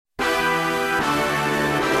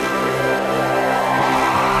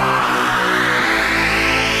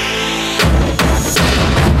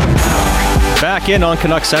back in on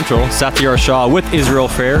Canucks Central. Satyar Shah with Israel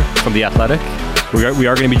Fair from The Athletic. We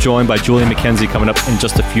are going to be joined by Julian McKenzie coming up in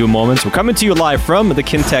just a few moments. We're coming to you live from the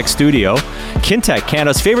Kintec studio. Kintec,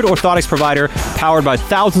 Canada's favorite orthotics provider, powered by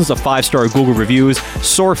thousands of 5-star Google reviews.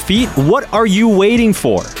 Sore feet, what are you waiting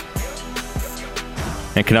for?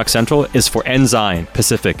 And Canucks Central is for Ensign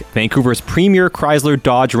Pacific, Vancouver's premier Chrysler,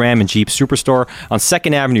 Dodge, Ram, and Jeep superstore on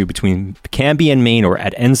 2nd Avenue between Cambie and Main, or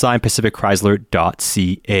at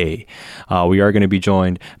ensignpacificchrysler.ca. We are going to be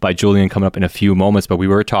joined by Julian coming up in a few moments, but we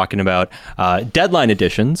were talking about deadline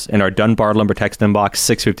editions in our Dunbar Lumber text inbox,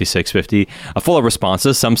 650-650, full of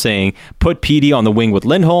responses. Some saying, put PD on the wing with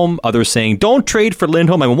Lindholm. Others saying, don't trade for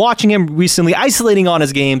Lindholm. I've been watching him recently, isolating on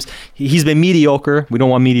his games. He's been mediocre. We don't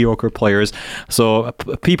want mediocre players. So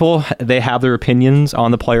people, they have their opinions on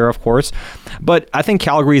the player, of course. But I think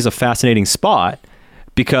Calgary is a fascinating spot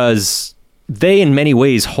because they, in many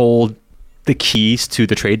ways, hold the keys to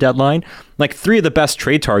the trade deadline. Like, 3 of the best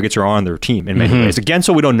trade targets are on their team in many ways. Again,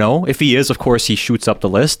 so we don't know. If he is, of course, he shoots up the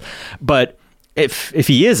list. But if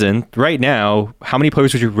he isn't, right now, how many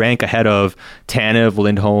players would you rank ahead of Tanev,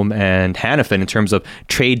 Lindholm, and Hanifin in terms of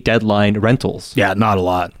trade deadline rentals? Yeah, not a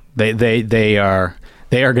lot. They are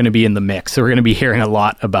going to be in the mix. So we're going to be hearing a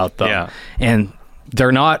lot about them. Yeah. And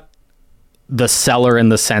they're not the seller in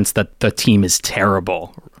the sense that the team is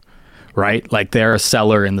terrible, right? Like, they're a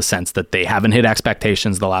seller in the sense that they haven't hit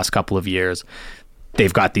expectations the last couple of years.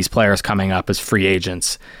 They've got these players coming up as free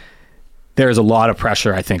agents. There's a lot of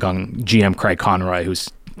pressure, I think, on GM Craig Conroy, who's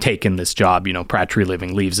taken this job. You know, Brad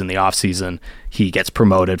Treliving leaves in the offseason. He gets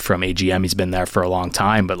promoted from AGM. He's been there for a long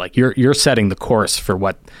time. But, like, you're setting the course for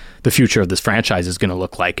what the future of this franchise is going to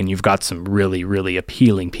look like. And you've got some really, really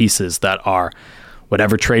appealing pieces that are,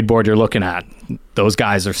 whatever trade board you're looking at, those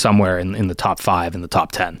guys are somewhere in the top 5, in the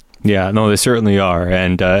top 10. Yeah, no, they certainly are.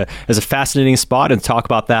 And it's a fascinating spot. And to talk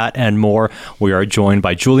about that and more, we are joined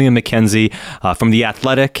by Julian McKenzie from The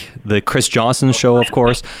Athletic, the Chris Johnson Show, of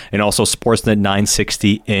course, and also Sportsnet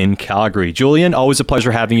 960 in Calgary. Julian, always a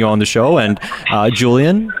pleasure having you on the show. And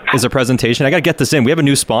Julian is a presentation. I got to get this in. We have a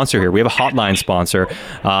new sponsor here. We have a hotline sponsor.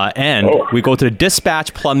 We go to the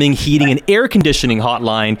Dispatch Plumbing, Heating, and Air Conditioning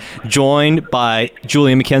hotline, joined by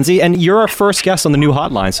Julian McKenzie. And you're our first guest on the new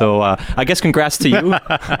hotline. So I guess congrats to you.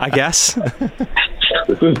 I guess.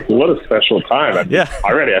 What a special time. I mean,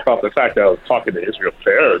 already I thought the fact that I was talking to Israel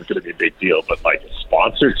Fair was going to be a big deal, but like a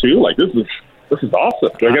sponsor too, like this is awesome.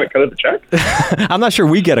 Do I get a cut of the check? I'm not sure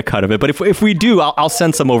we get a cut of it, but if we do, I'll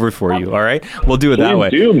send some over for you. All right, we'll do it that way.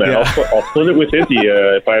 Do, man. Yeah. I'll split it with Izzy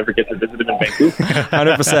if I ever get to visit him in Vancouver.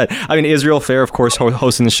 100%. I mean, Israel Fair, of course,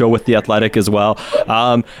 hosting the show with The Athletic as well. Do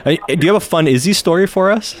you have a fun Izzy story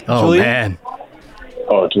for us? Oh, Julian? Man.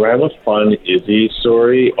 Oh, do I have a fun Izzy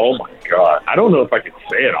story? Oh my God. I don't know if I can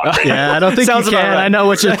say it on Yeah, I don't think you can. Right. I know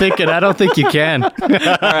what you're thinking. I don't think you can. All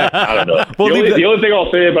right. I don't know. The only thing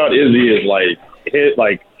I'll say about Izzy is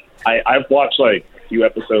I've watched like a few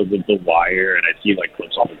episodes of The Wire and I see like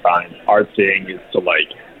clips all the time. Our thing is to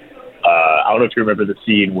like, I don't know if you remember the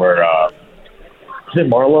scene where, is it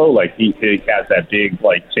Marlowe? Like he has that big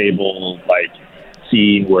like table like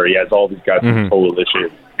scene where he has all these guys from the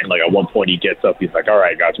coalition. And like at one point he gets up, he's like, "All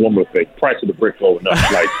right, guys, one more thing. Price of the brick low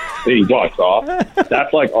enough." Like, then he walks off.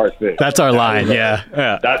 That's like our thing. That's our line, yeah.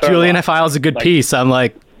 That's Julian files a good piece. I'm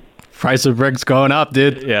like, price of brick's going up,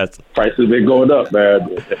 dude. Yeah, price of brick going up,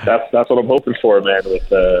 man. That's what I'm hoping for, man. With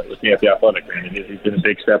me at The Athletic, man. And he's been a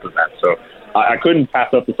big step in that. So I couldn't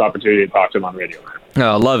pass up this opportunity to talk to him on radio, man.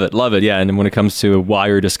 Oh, love it, yeah. And when it comes to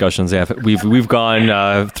Wire discussions, we've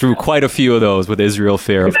gone through quite a few of those with Israel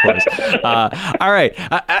Fair, of course. All right,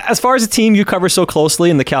 as far as the team you cover so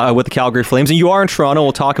closely with the Calgary Flames, and you are in Toronto,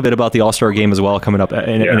 we'll talk a bit about the All-Star Game as well coming up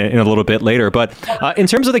in a little bit later. But in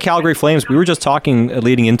terms of the Calgary Flames, we were just talking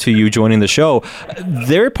leading into you joining the show.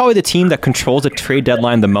 They're probably the team that controls the trade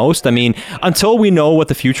deadline the most. I mean, until we know what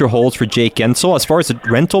the future holds for Jake Gensel, as far as the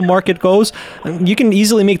rental market goes, you can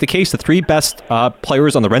easily make the case the 3 best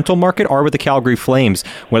players on the rental market are with the Calgary Flames,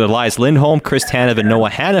 whether Elias Lindholm, Chris Tanev, and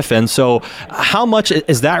Noah Hanifin. So how much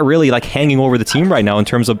is that really like hanging over the team right now in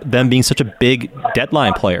terms of them being such a big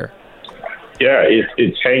deadline player? Yeah,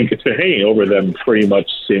 it's been hanging over them pretty much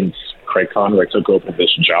since Craig Conroy took over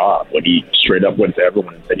this job, when he straight up went to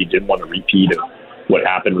everyone and said he didn't want to repeat of what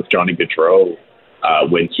happened with Johnny Gaudreau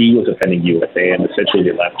when he was attending USA, and essentially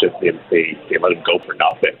they left him, they let him go for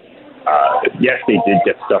nothing. Yes, they did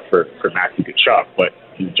get stuff for Matthew Tkachuk, but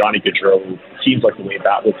Johnny Gaudreau, seems like the way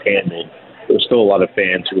that was handled, there's still a lot of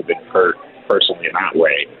fans who have been hurt personally in that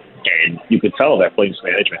way. And you could tell that Flames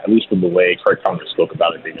management, at least from the way Craig Conroy spoke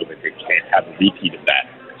about it, they know that they can't have a repeat of that.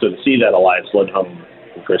 So to see that Elias Lindholm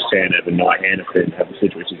and Chris Tanev and Noah Hanifin have the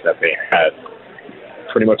situations that they have,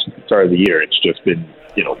 pretty much at the start of the year. It's just been,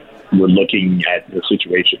 we're looking at the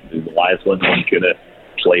situation. Is Elias Lindholm going to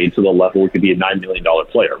play to the level where he could be a $9 million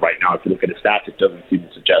player? Right now, if you look at his stats, it doesn't seem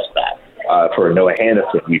to suggest that. For Noah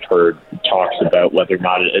Hannafin, we've heard talks about whether or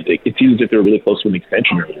not it seems as if they're really close to an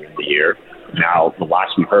extension earlier in the year. Now, the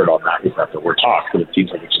last we heard on that is that there were talks, but it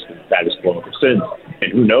seems like it's just been status quo ever since.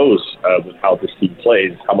 And who knows with how this team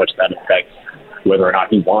plays, how much that affects whether or not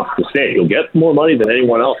he wants to stay. He'll get more money than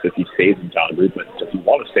anyone else if he stays in Calgary, but if you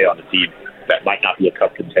want to stay on the team, that might not be a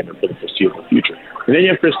cup contender for the foreseeable future. And then you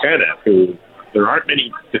have Chris Tanev, who there aren't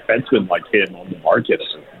many defensemen like him on the market.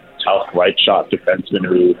 Tough right shot defenseman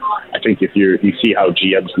who I think if you see how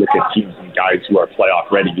GMs look at teams and guys who are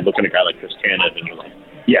playoff ready, you look at a guy like Chris Tanev and you're like,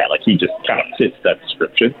 yeah, like he just kind of fits that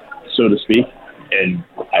description, so to speak. And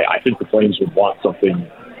I think the Flames would want something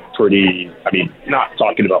pretty, not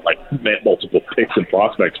talking about like multiple picks and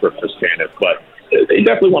prospects for Chris Tanev, but they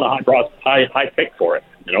definitely want a high pick for it.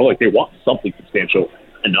 Like they want something substantial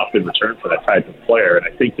enough in return for that type of player. And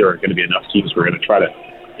I think there are going to be enough teams who are going to try to,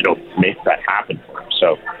 make that happen for him.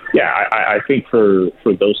 So, yeah, I think for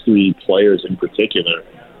those three players in particular,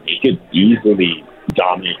 he could easily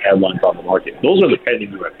dominate headlines on the market. Those are the pending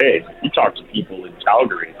UFAs. If you talk to people in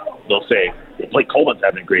Calgary, they'll say, Blake Coleman's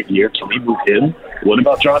having a great year. Can we move him? What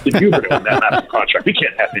about Jonathan Huberdeau in that massive contract? We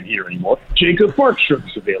can't have him here anymore. Jacob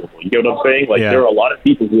Markstrom's available. You get what I'm saying? There are a lot of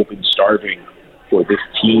people who have been starving for this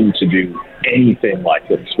team to do anything like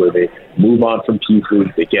this, where they move on from pieces,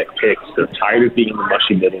 they get picks, they're tired of being in the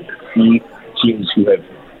mushy middle. They see teams who have,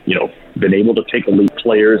 been able to take elite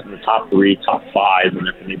players in the top 3, top 5, and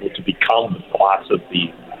have been able to become the class of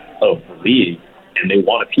the league, and they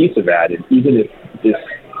want a piece of that. And even if this,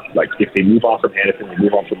 if they move on from Hannafin, they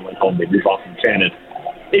move on from Lindholm, they move on from Tanev,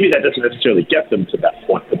 maybe that doesn't necessarily get them to that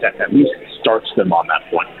point, but that at least starts them on that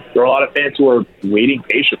point. There are a lot of fans who are waiting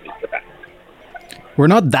patiently for that. We're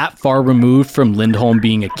not that far removed from Lindholm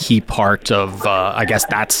being a key part of, I guess,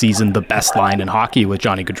 that season, the best line in hockey with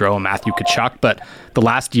Johnny Gaudreau and Matthew Tkachuk. But the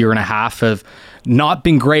last year and a half have not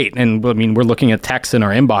been great. And we're looking at texts in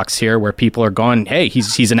our inbox here where people are going, hey,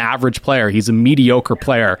 he's an average player. He's a mediocre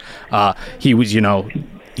player. He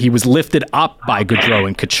was lifted up by Gaudreau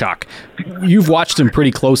and Tkachuk. You've watched him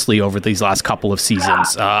pretty closely over these last couple of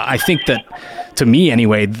seasons. I think that, to me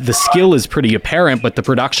anyway, the skill is pretty apparent, but the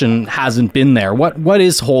production hasn't been there. What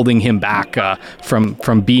is holding him back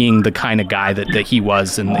from being the kind of guy that he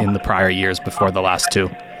was in the prior years before the last two?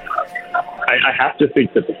 I have to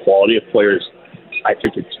think that the quality of players, I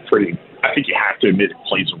think you have to admit it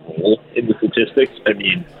plays a role in the statistics.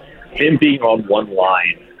 Him being on one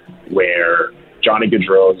line where Johnny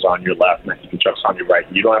Gaudreau is on your left, Matthew Tkachuk's on your right.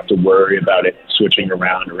 You don't have to worry about it switching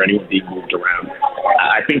around or anyone being moved around.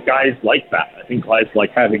 I think guys like that. I think guys like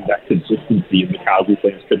having that consistency, and the Calgary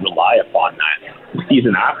Flames could rely upon that. The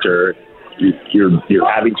season after,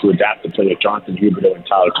 you're having to adapt to play with Jonathan Huberdeau and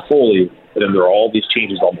Tyler Toffoli, but then there are all these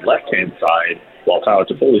changes on the left-hand side while Tyler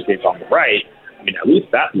Toffoli stays on the right. At least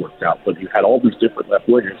that worked out, but you had all these different left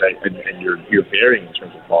wingers, and you're varying in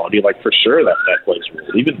terms of quality. For sure, that plays a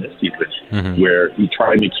role. Even this season, where you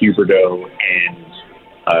try to make Huberdeau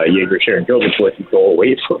and Jaeger Sharon-Gilbert, so you go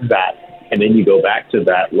away from that, and then you go back to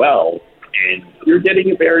that and you're getting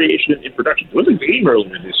a variation in production. There was a game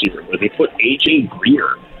earlier this year where they put A.J.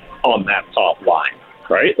 Greer on that top line,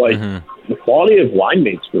 right? The quality of line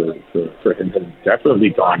mates for him has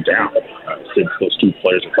definitely gone down since those two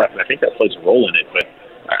players have left, and I think that plays a role in it. But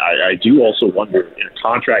I do also wonder, in a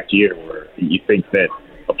contract year where you think that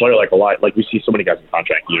a player like we see so many guys in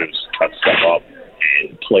contract years try to step up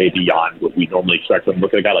and play beyond what we normally expect them.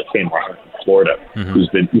 Look at a guy like Sam Martin from Florida, who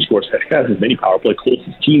has as many power play goals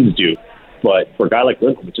as teams do. But for a guy like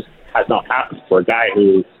Lindholm, it just has not happened. For a guy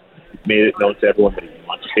who made it known to everyone that he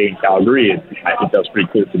wants to stay in Calgary, and I think that was pretty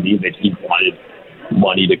clear to me that he wanted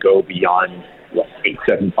money to go beyond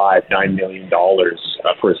 $8.75-9 million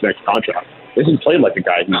for his next contract. He hasn't played like a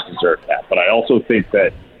guy who deserved that. But I also think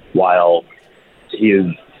that while his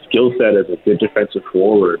skill set as a good defensive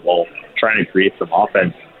forward while trying to create some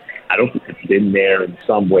offense, I don't think it's been there in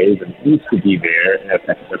some ways and needs to be there, and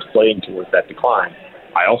that's playing towards that decline.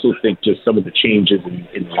 I also think just some of the changes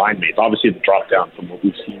in line mates, obviously the drop down from what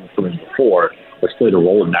we've seen from him before, has played a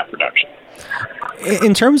role in that production.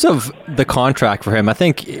 In terms of the contract for him, I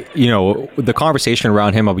think, the conversation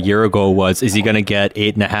around him a year ago was, is he going to get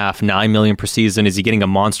 $8.5-9 million per season? Is he getting a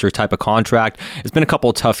monster type of contract? It's been a couple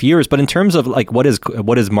of tough years, but in terms of what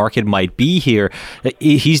his market might be here, do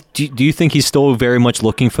you think he's still very much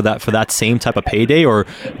looking for that same type of payday, or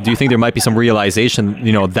do you think there might be some realization,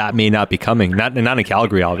 that may not be coming? Not in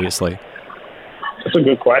Calgary, obviously. That's a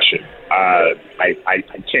good question. I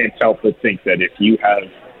can't help but think that if you have,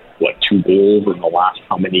 two goals in the last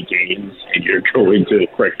how many games, and you're going to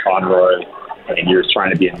Craig Conroy, and you're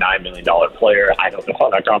trying to be a $9 million player, I don't know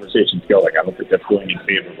how that conversation's going. I don't think that's going in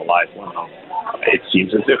favor of Elias Lindholm. It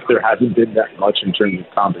seems as if there hasn't been that much in terms of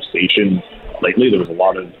conversation lately. There was a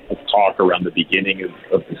lot of talk around the beginning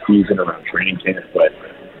of the season, around training camp, but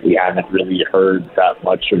we haven't really heard that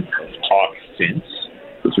much of talk since.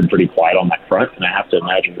 It's been pretty quiet on that front, and I have to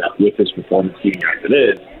imagine that with his performance being as it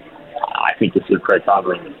is, I think if you're Craig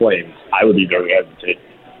Conroy in the Flames, I would be very hesitant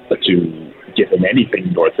to give him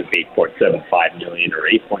anything north of $8.75 million or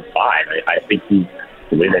 $8.5. I think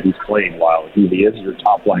the way that he's playing, while he is your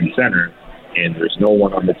top-line center, and there's no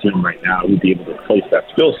one on the team right now who'd be able to replace that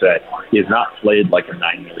skill set, he has not played like a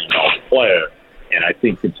 $9 million player. And I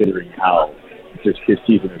think considering how his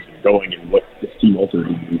season has been going and what this team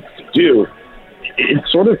ultimately needs to do, it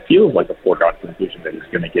sort of feels like a foregone conclusion that he's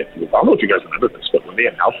going to get through. I don't know if you guys remember this, but when they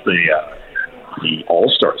announced the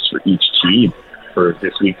All-Stars for each team for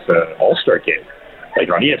this week's All-Star game, like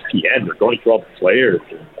on ESPN, they're going through all the players,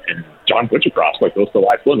 and John Butchercross goes to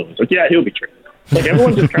Elias Lindholm. It's like, yeah, he'll be traded.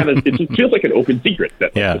 Everyone just kind of, it just feels like an open secret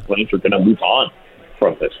that the Flames are going to move on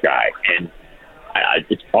from this guy. And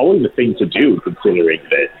it's probably the thing to do, considering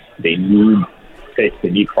that they need picks, they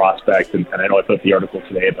need prospects. And I know I put the article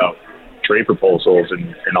today about trade proposals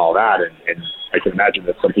and all that. And I can imagine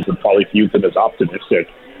that some people probably view them as optimistic,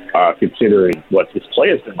 considering what his play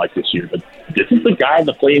has been like this year. But this is the guy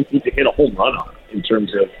the Flames need to hit a home run on in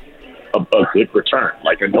terms of a good return.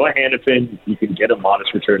 Like a Noah Hannafin, you can get a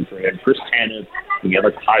modest return for him. Chris Tanev, you get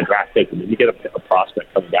a high draft pick, and then you get a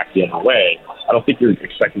prospect coming back the other way. I don't think you're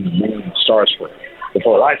expecting a million stars for him. But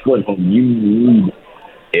for Elias Lindholm,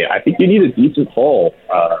 I think you need a decent haul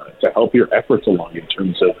to help your efforts along in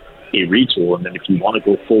terms of a retool. And then if you want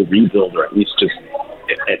to go full rebuild, or at least just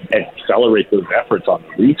accelerate those efforts on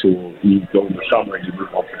the retool, you go in the summer and you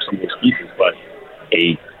move on from some of those pieces. But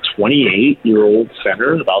a 28-year-old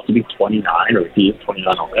center, about to be 29, or he is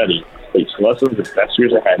 29 already, but he still has some of his best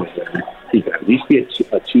years ahead of him. He can at least be a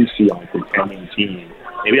 2C on a contending team.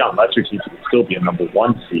 Maybe on lesser teams, he can still be a number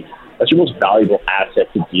 1 seed. That's your most valuable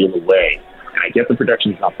asset to deal away. And I get the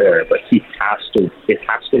production's not there, but it has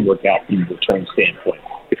to work out from a return standpoint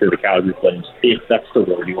if you're the Calgary Flames, if that's the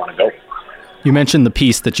road you want to go. You mentioned the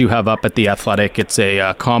piece that you have up at The Athletic. It's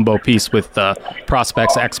a combo piece with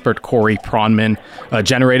prospects expert Corey Pronman.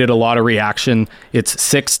 Generated a lot of reaction. It's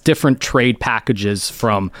 6 different trade packages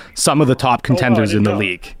from some of the top contenders in the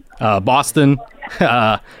league. Boston,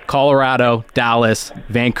 Colorado, Dallas,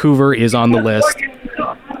 Vancouver is on the list,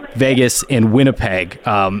 Vegas, and Winnipeg.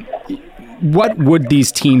 What would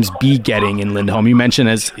these teams be getting in Lindholm? You mentioned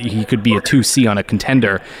as he could be a 2C on a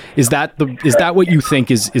contender. Is that what you think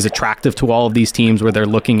is attractive to all of these teams, where they're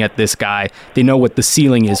looking at this guy, they know what the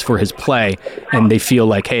ceiling is for his play, and they feel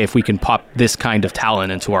like, hey, if we can pop this kind of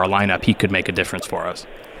talent into our lineup, he could make a difference for us?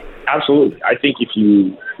 Absolutely. I think if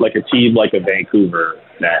you, like a team like a Vancouver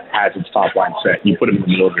that has its top line set, you put him in the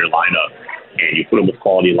middle of your lineup and you put him with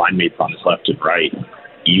quality line mates on his left and right,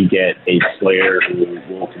 you get a player who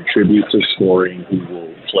will contribute to scoring, who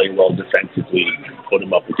will play well defensively, put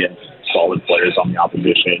him up against solid players on the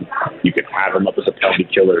opposition. You can have him up as a penalty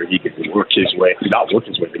killer. He can work his way, not work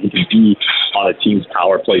his way, but he can be on a team's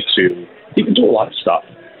power play too. He can do a lot of stuff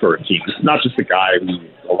for a team. It's not just a guy who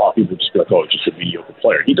a lot of people just be like, oh, just a mediocre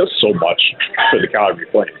player. He does so much for the Calgary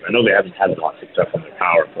Flames. I know they haven't had a lot of success on their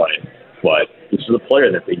power play, but this is a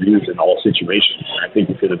player that they use in all situations. And I think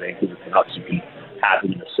if you're the Vancouver Canucks, you can have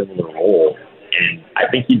him in a similar role. And I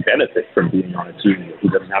think he'd benefit from being on a team where he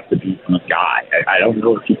doesn't have to be the guy. I don't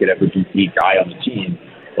know if he could ever be the guy on the team,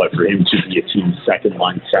 but for him to be a team's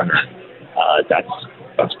second-line center,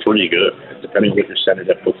 that's pretty good. Depending on what your center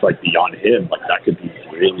depth looks like beyond him, that could be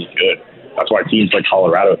really good. That's why teams like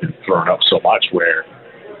Colorado have been thrown up so much, where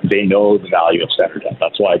they know the value of center depth.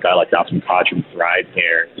 That's why a guy like Austin Kadri thrived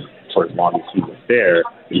there for as long as he was there.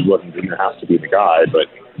 He didn't have to be the guy, but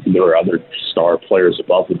there were other star players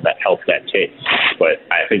above him that helped that case. But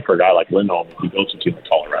I think for a guy like Lindholm, if he goes to a team like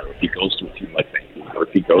Colorado, if he goes to a team like Vancouver, or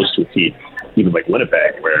if he goes to a team even like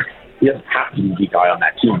Winnipeg, where he doesn't have to be the guy on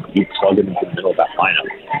that team, but you plug him into the middle of that lineup,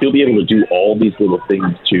 he'll be able to do all these little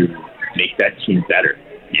things to make that team better.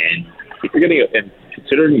 And if you're getting and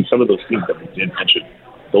considering some of those teams that we did mention,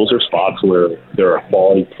 those are spots where there are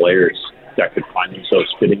quality players that could find themselves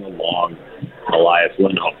fitting along Elias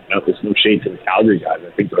Lindholm. Now, there's no shade to the Calgary guys.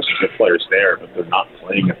 I think there's some good players there, but they're not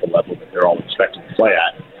playing at the level that they're all expected to play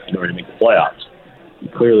at in order to make the playoffs.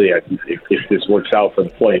 And clearly, if this works out for the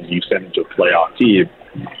Flames, you send them to a playoff team,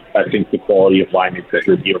 I think the quality of linemen that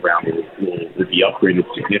he'll be around will be upgraded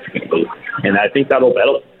significantly, and I think that'll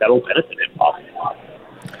benefit him possibly.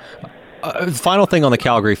 Final thing on the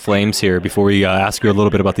Calgary Flames here before we ask you a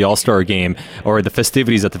little bit about the All-Star game or the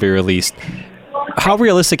festivities at the very least. How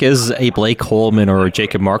realistic is a Blake Coleman or a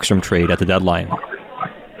Jacob Markstrom trade at the deadline?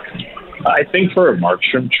 I think for a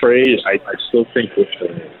Markstrom trade, I still think with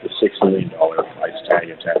the $6 million price tag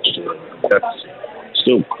attached to it, that's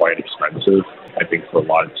still quite expensive, I think, for a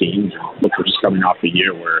lot of teams. Look, we're just coming off a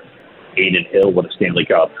year where Aiden Hill won a Stanley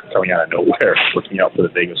Cup coming out of nowhere, looking out for the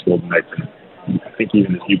Vegas Golden Knights. And I think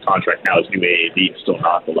even his new contract now, his new AAV, is still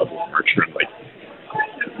not the level of Markstrom. Like,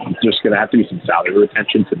 there's going to have to be some salary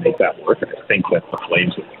retention to make that work. And I think that the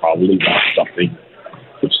Flames would probably want something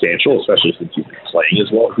substantial, especially since he's been playing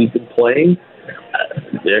as well as he's been playing.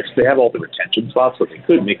 They have all the retention spots, so they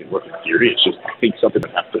could make it work in theory. It's just, I think, something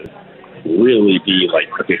that has to really be like,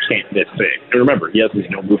 okay, can't miss thing. And remember, he has his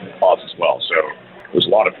no movement clause as well, so there's a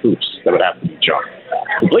lot of hoops that would have to be jumped.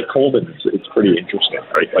 Blake Coleman, it's pretty interesting,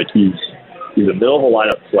 right? Like, he's a middle of the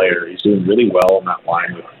lineup player. He's doing really well on that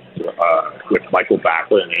line with Michael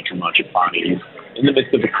Backlund and Andrew Mangiapane. He's in the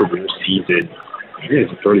midst of a career season. He's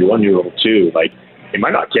a 31-year-old too. Like, it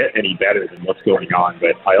might not get any better than what's going on,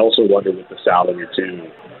 but I also wonder with the salary too,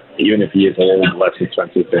 even if he is old, less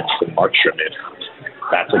expensive than Markstrom, if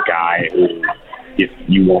that's a guy who, if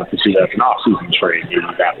you want to see that as an off-season trade, maybe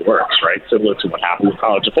that works, right? Similar to what happened with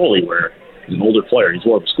Kyle Toffoli, where he's an older player, he's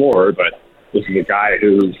more of a scorer, but this is a guy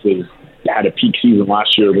who had a peak season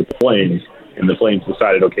last year with the Flames, and the Flames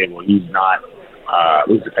decided, okay, well, he's not,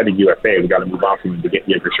 he's a pending UFA, we got to move on from him to get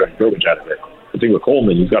Yegor and Grovich out of it. The thing with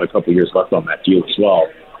Coleman, he's got a couple of years left on that deal as well.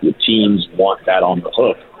 The teams want that on the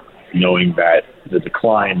hook, knowing that the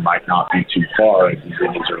decline might not be too far as he's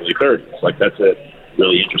in his early 30s. Like, that's a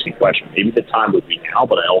really interesting question. Maybe the time would be now,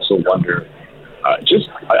 but I also wonder,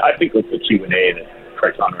 I think with the Q&A that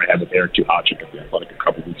Craig Conroy had with Eric Duhachik at the Athletic a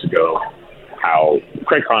couple weeks ago, how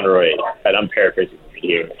Craig Conroy, and I'm paraphrasing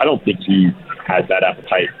here, I don't think he has that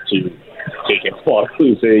appetite to take in spot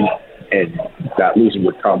losing, and that losing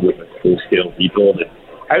would come with a full-scale rebuild. And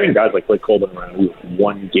having guys like Blake Coleman around who have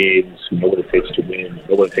won games, who know what it takes to win,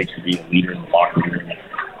 know what it takes to be a leader in the locker room,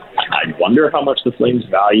 I wonder how much the Flames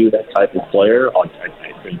value that type of player. I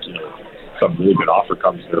think, some really good offer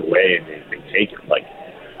comes their way and they take it. Like,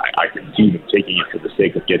 I can see them taking it for the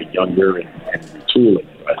sake of getting younger and retooling.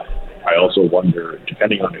 But I also wonder,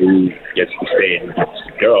 depending on who gets to stay and who gets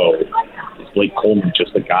to go, is Blake Coleman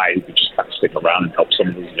just a guy who could just kind of stick around and help some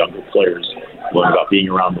of those younger players learn about being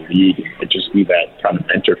around the league and just be that kind of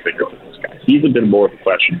mentor figure for those guys? He's a bit more of a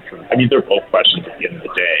question for me. I mean, they're both questions at the end of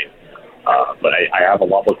the day. But I have a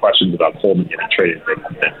lot more questions about Coleman getting traded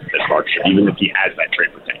than Markstrom, even if he has that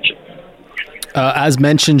trade potential. As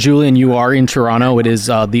mentioned, Julian, you are in Toronto. It is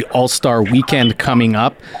the All-Star weekend coming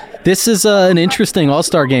up. This is an interesting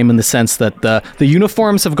All-Star game in the sense that the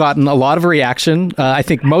uniforms have gotten a lot of reaction. I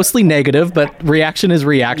think mostly negative, but reaction is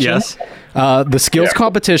reaction. Yes. The skills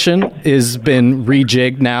competition has been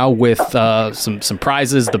rejigged now with some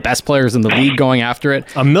prizes, the best players in the league going after it.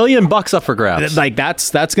 $1 million up for grabs. Like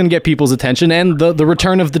that's going to get people's attention, and the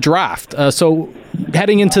return of the draft. So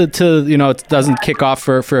heading into it doesn't kick off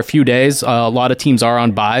for a few days. A lot of teams are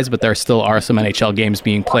on buys, but there still are some NHL games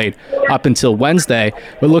being played up until Wednesday.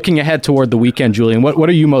 But looking ahead toward the weekend, Julian, what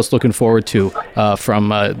are you most looking forward to from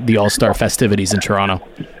the All-Star festivities in Toronto?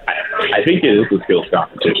 I think it is the skills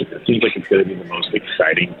competition. It seems like it's going to be the most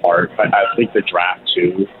exciting part. I think the draft,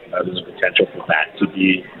 too, there's a potential for that to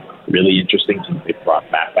be really interesting since they brought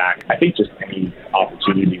that back. I think just any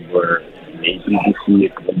opportunity where maybe you see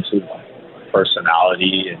a glimpse of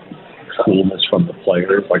personality and coolness from the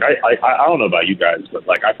players. Like, I don't know about you guys, but,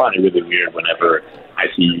 like, I find it really weird whenever I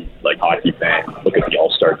see, like, hockey fans look at the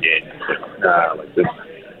All-Star game and say,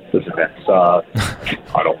 this event sucks.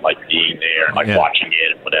 I don't like being there, like watching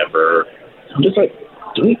it, whatever. I'm just like,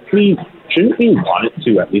 shouldn't we want it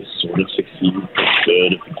to at least sort of succeed for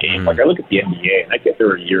good of the game? Like, I look at the NBA, and I get there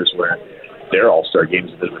are years where their All-Star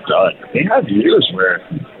games have been done. They have years where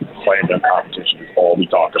slam dunk competition is all we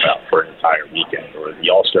talk about for an entire weekend, or the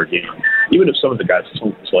All-Star game. Even if some of the guys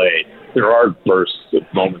don't play, there are bursts of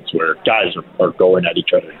moments where guys are going at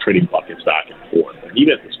each other and trading buckets back and forth. And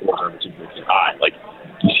even if the scores aren't particularly high, like,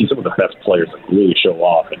 you see some of the best players like really show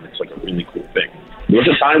off, and it's like a really cool thing. There was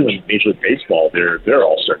a time when Major League Baseball, their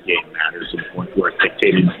All-Star game matters to the point where it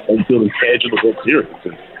dictated home field advantage of the World Series.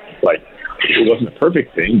 And, like, it wasn't a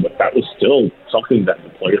perfect thing, but that was still something that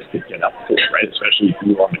the players could get up for, right? Especially if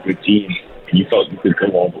you were on a good team and you felt you could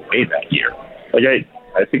go all the way that year. Like,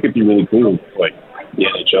 I think it'd be really cool if, like, the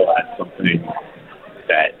NHL had something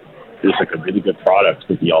that there's like a really good product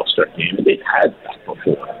with the All-Star game, and they've had that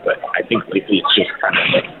before. But I think lately it's just kind of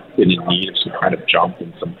like been in need of some kind of jump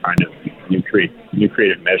and some kind of new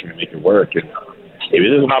creative measure to make it work. And maybe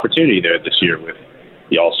there's an opportunity there this year with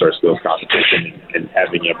the All-Star skills competition and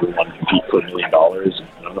having everyone compete for $1 million. I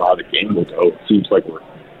don't know how the game will go. It seems like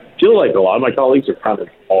feel like a lot of my colleagues are kind of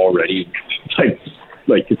already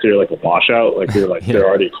like consider like a washout. Like they're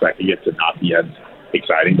already expecting it to not be as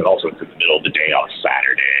exciting, but also it's in the middle of the day on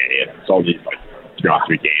Saturday, and it's all these like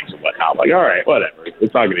 3-on-3 games and whatnot. Like, all right, whatever.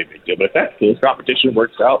 It's not going to be a big deal. But if that skills competition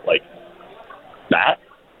works out like that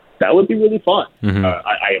would be really fun. Mm-hmm.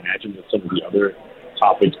 I imagine that some of the other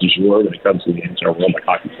topics du jour when it comes to the entire world, like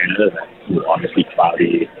Hockey Canada, that obviously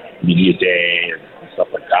cloudy media day and stuff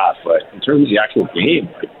like that. But in terms of the actual game,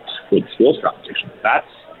 like with skills competition, if that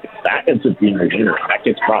ends up being a winner, and that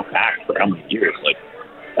gets brought back for how many years? Like,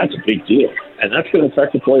 that's a big deal, and that's going to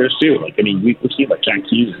affect the players too. Like, I mean, we've seen like Jack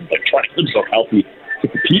Hughes and like trying to keep himself healthy to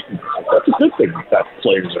compete. That's a good thing that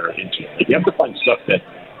players are into. Like, you have to find stuff that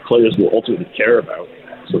players will ultimately care about,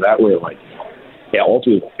 so that way, like, yeah,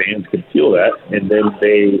 ultimately the fans can feel that, and then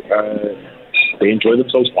they enjoy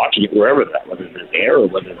themselves watching it wherever they're at, whether they're there or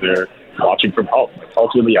whether they're watching from home. Like,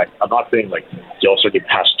 ultimately, I'm not saying like the All-Star game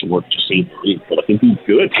has to work to save the league, but I think it'd be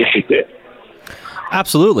good if it did.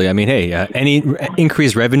 Absolutely. I mean, hey, any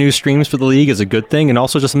increased revenue streams for the league is a good thing, and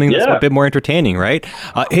also just something that's a bit more entertaining, right?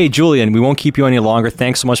 Hey, Julian, we won't keep you any longer.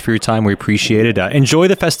 Thanks so much for your time. We appreciate it. Enjoy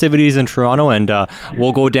the festivities in Toronto, and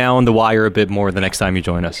we'll go down the wire a bit more the next time you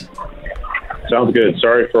join us. Sounds good.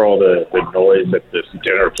 Sorry for all the noise at this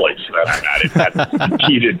dinner place that I'm at. It hasn't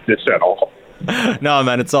impeded this at all. No,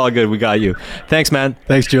 man, it's all good. We got you. Thanks, man.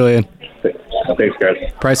 Thanks, Julian. Thanks, guys.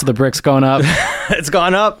 Price of the brick's going up. It's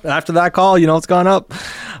gone up. After that call, it's gone up.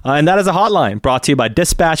 And that is a hotline brought to you by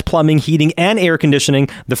Dispatch Plumbing, Heating, and Air Conditioning.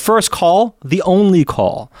 The first call, the only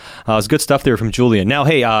call. It was good stuff there from Julian. Now,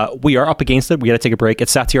 hey, we are up against it. We got to take a break.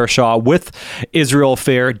 It's Satyar Shah with Israel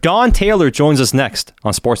Fair. Don Taylor joins us next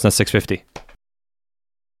on Sportsnet 650.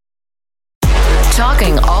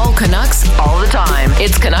 Talking all Canucks all the time.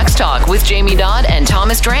 It's Canucks Talk with Jamie Dodd and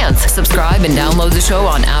Thomas Drance. Subscribe and download the show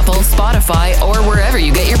on Apple, Spotify, or wherever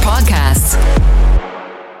you get your podcasts.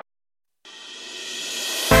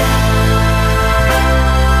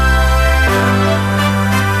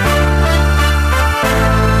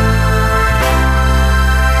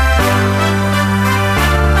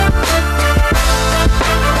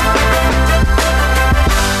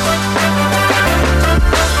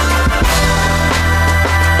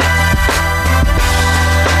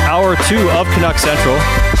 Hour 2 of Canucks Central.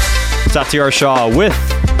 Satyar Shah with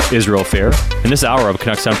Israel Fair. And this hour of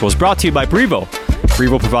Canucks Central is brought to you by Brevo.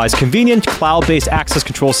 Brevo provides convenient cloud-based access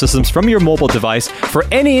control systems from your mobile device for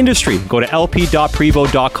any industry. Go to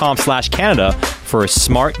lp.prevo.com/Canada for a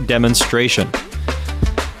smart demonstration.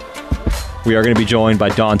 We are going to be joined by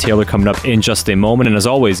Don Taylor coming up in just a moment. And as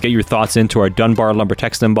always, get your thoughts into our Dunbar Lumber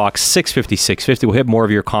text inbox 650-650. We'll hit more of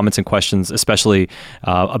your comments and questions, especially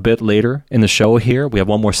a bit later in the show here. We have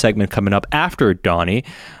one more segment coming up after Donnie,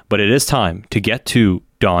 but it is time to get to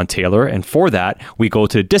Don Taylor. And for that, we go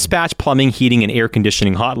to Dispatch Plumbing, Heating, and Air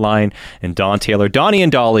Conditioning Hotline. And Don Taylor, Donnie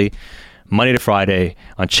and Dolly, Monday to Friday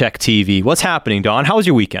on Check TV. What's happening, Don? How was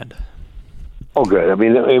your weekend? Oh, good. I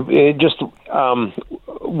mean, it just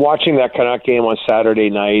watching that Canuck game on Saturday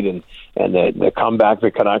night and the comeback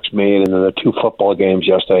the Canucks made, and then the 2 football games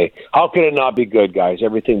yesterday. How could it not be good, guys?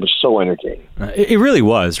 Everything was so entertaining. It really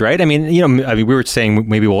was, right? I mean, we were saying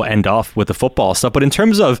maybe we'll end off with the football stuff, but in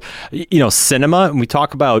terms of, cinema, and we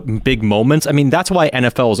talk about big moments, I mean, that's why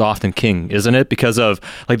NFL is often king, isn't it? Because of,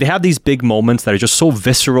 like, they have these big moments that are just so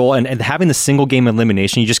visceral, and having the single game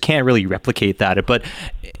elimination, you just can't really replicate that. But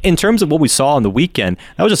in terms of what we saw on the weekend,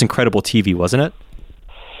 that was just incredible TV, wasn't it?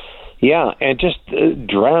 Yeah, and just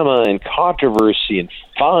drama and controversy and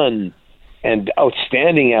fun and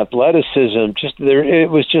outstanding athleticism. It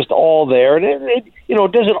was just all there, and it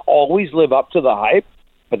doesn't always live up to the hype,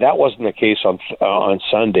 but that wasn't the case on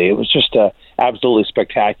Sunday. It was just absolutely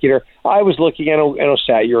spectacular. I was looking. I know,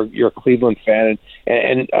 Sat, you're a Cleveland fan,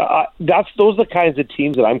 and those are the kinds of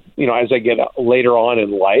teams that I'm. As I get later on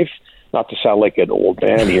in life. Not to sound like an old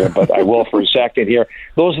man here, but I will for a second here.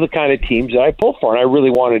 Those are the kind of teams that I pull for, and I really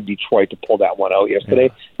wanted Detroit to pull that one out yesterday.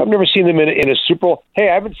 Yeah. I've never seen them in a Super Bowl. Hey,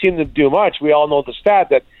 I haven't seen them do much. We all know the stat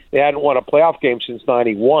that they hadn't won a playoff game since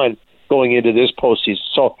 '91 going into this postseason.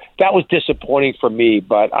 So that was disappointing for me,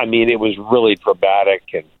 but, I mean, it was really dramatic,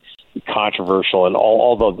 and controversial and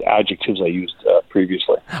all the adjectives I used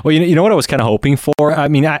previously. Well, you know what I was kind of hoping for? I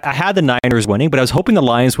mean, I had the Niners winning, but I was hoping the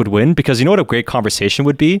Lions would win because you know what a great conversation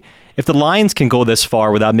would be? If the Lions can go this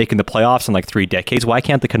far without making the playoffs in like 3 decades, why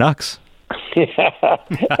can't the Canucks?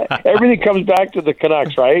 Everything comes back to the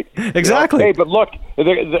Canucks, right? Exactly. Hey, but look,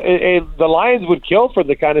 the Lions would kill for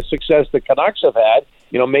the kind of success the Canucks have had,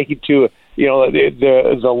 making to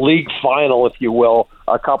the league final, if you will,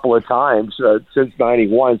 a couple of times since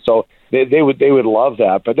 '91. So they would love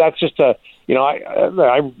that. But that's just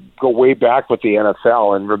I go way back with the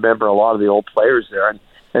NFL and remember a lot of the old players there, and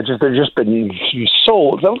they've just been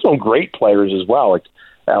some great players as well, like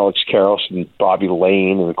Alex Karras and Bobby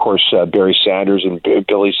Lane, and of course Barry Sanders and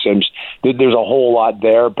Billy Sims. There's a whole lot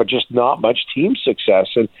there, but just not much team success.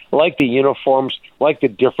 And I like the uniforms, like the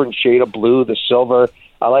different shade of blue, the silver.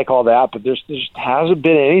 I like all that, but there just hasn't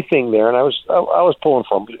been anything there, and I was pulling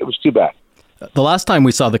for them. It was too bad. The last time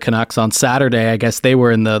we saw the Canucks on Saturday, I guess they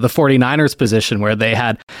were in the 49ers position where they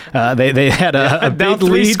had they had a big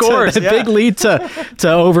lead big lead to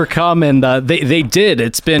overcome, and they did.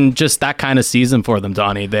 It's been just that kind of season for them,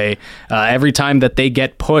 Donnie. They every time that they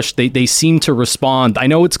get pushed, they seem to respond. I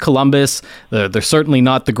know it's Columbus; they're certainly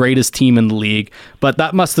not the greatest team in the league, but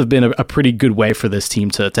that must have been a pretty good way for this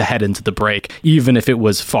team to head into the break, even if it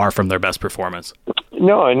was far from their best performance.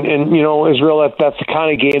 No, and Israel, that's the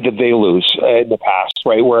kind of game that they lose in the past,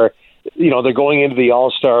 right? Where they're going into the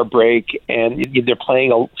All-Star break and they're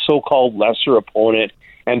playing a so-called lesser opponent,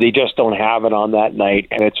 and they just don't have it on that night,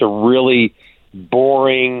 and it's a really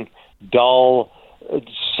boring, dull,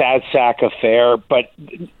 sad sack affair. But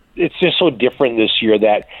it's just so different this year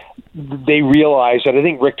that they realize that. I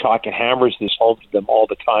think Rick Tocchet hammers this home to them all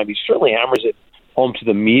the time. He certainly hammers it home to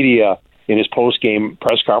the media in his post-game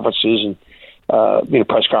press conferences and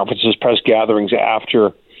press gatherings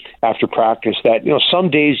after practice, that some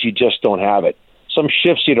days you just don't have it, some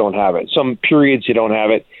shifts you don't have it, some periods you don't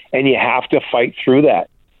have it, and you have to fight through that,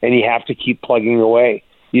 and you have to keep plugging away.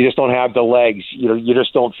 You just don't have the legs. You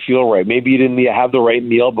just don't feel right. Maybe you didn't have the right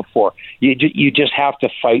meal before. You just have to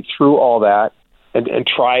fight through all that and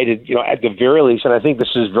try to, at the very least, and I think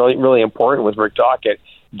this is really, really important with Rick Tocchet,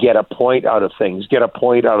 get a point out of things, get a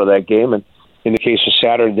point out of that game. And in the case of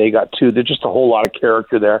Saturday, they got 2. There's just a whole lot of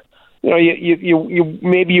character there. You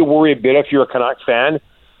maybe you worry a bit if you're a Canuck fan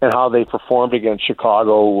and how they performed against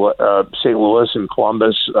Chicago, St. Louis, and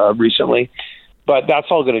Columbus recently. But that's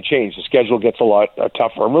all going to change. The schedule gets a lot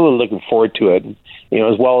tougher. I'm really looking forward to it.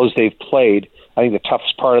 As well as they've played, I think the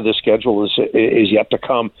toughest part of the schedule is yet to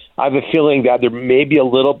come. I have a feeling that there may be a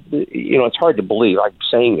little, it's hard to believe I'm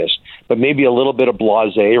saying this, but maybe a little bit of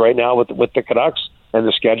blasé right now with the Canucks and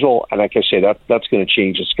the schedule. And like I say, that's going to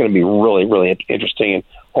change. It's going to be really, really interesting and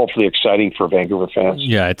hopefully exciting for Vancouver fans.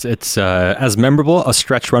 Yeah, it's as memorable a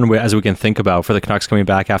stretch run as we can think about for the Canucks coming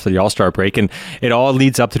back after the All-Star break. And it all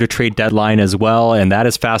leads up to the trade deadline as well, and that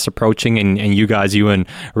is fast approaching. And you and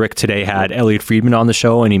Rick today had Elliot Friedman on the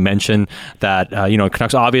show, and he mentioned that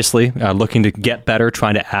Canucks obviously looking to get better,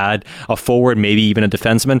 trying to add a forward, maybe even a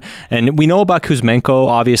defenseman. And we know about Kuzmenko,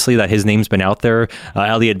 obviously, that his name's been out there.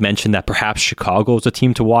 Elliot mentioned that perhaps Chicago is a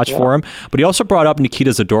team to watch for him, but he also brought up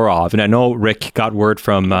Nikita Zadorov. And I know Rick got word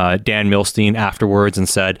from Dan Milstein afterwards and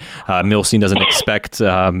said Milstein doesn't expect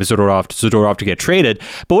Zadorov to get traded.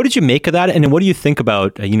 But what did you make of that? And what do you think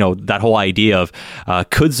about that whole idea of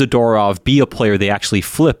could Zadorov be a player they actually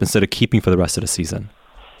flip instead of keeping for the rest of the season?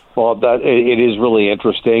 Well, it is really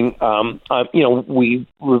interesting. We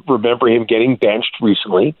remember him getting benched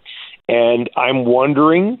recently, and I'm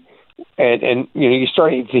wondering, and you're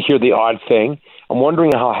starting to hear the odd thing. I'm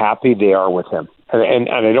wondering how happy they are with him. And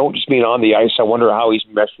I don't just mean on the ice. I wonder how he's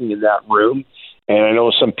meshing in that room. And I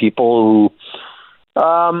know some people who,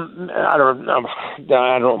 I don't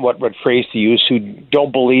know what phrase to use, who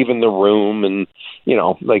don't believe in the room, and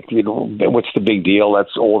what's the big deal?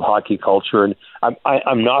 That's old hockey culture. And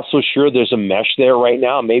I'm not so sure there's a mesh there right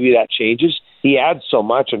now. Maybe that changes. He adds so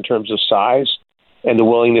much in terms of size and the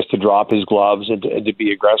willingness to drop his gloves and to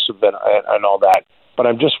be aggressive and all that. But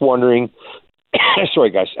I'm just wondering.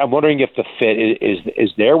 Sorry, guys. I'm wondering if the fit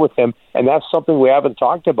is there with him, and that's something we haven't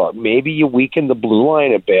talked about. Maybe you weaken the blue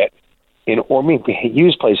line a bit,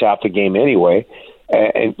 Hughes plays half the game anyway,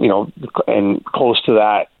 and close to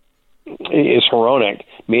that is Hronek.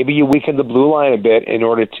 Maybe you weaken the blue line a bit in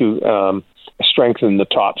order to strengthen the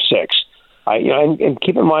top 6. And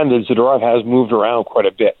keep in mind that Zadorov has moved around quite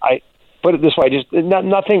a bit. I put it this way: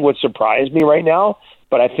 nothing would surprise me right now.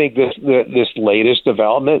 But I think this latest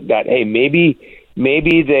development that, hey, maybe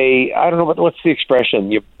maybe they, I don't know, what's the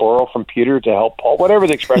expression? You borrow from Peter to help Paul, whatever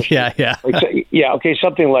the expression is. Yeah. Okay,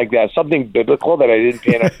 something like that, something biblical that I didn't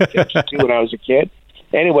pay enough attention to when I was a kid.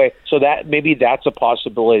 Anyway, so that maybe that's a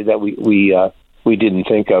possibility that we didn't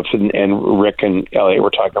think of, and Rick and Elliot were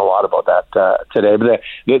talking a lot about that today. But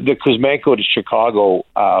the Kuzmenko to Chicago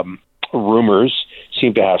rumors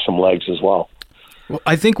seem to have some legs as well. Well,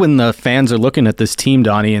 I think when the fans are looking at this team,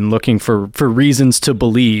 Donnie, and looking for reasons to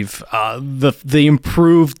believe, the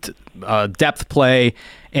improved depth play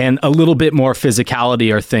and a little bit more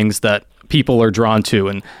physicality are things that people are drawn to.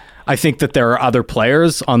 And I think that there are other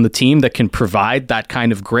players on the team that can provide that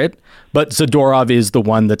kind of grit, but Zadorov is the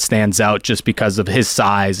one that stands out just because of his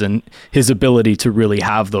size and his ability to really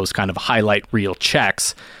have those kind of highlight reel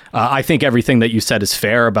checks. I think everything that you said is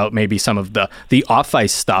fair about maybe some of the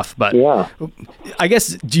off-ice stuff, but yeah. I guess,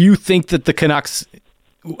 do you think that the Canucks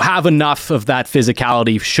have enough of that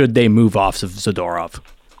physicality should they move off of Zadorov?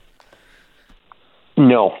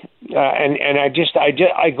 No, and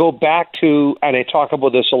I go back to, and I talk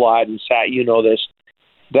about this a lot, and Sat, you know this,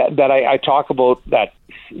 that I talk about that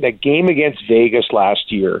game against Vegas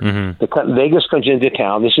last year. Mm-hmm. Vegas comes into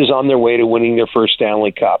town. This is on their way to winning their first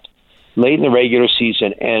Stanley Cup late in the regular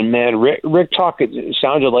season, and man, Rick talked. It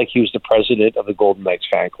sounded like he was the president of the Golden Knights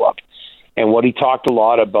fan club, and what he talked a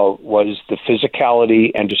lot about was the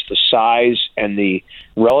physicality and just the size and the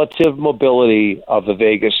relative mobility of the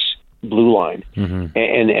Vegas blue line, mm-hmm.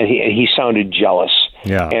 and he sounded jealous.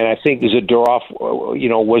 Yeah, and I think Zadorov,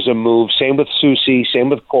 was a move. Same with Soucy, same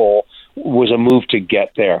with Cole, was a move to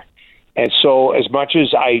get there. And so, as much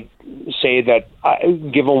as I say that,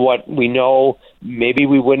 given what we know, maybe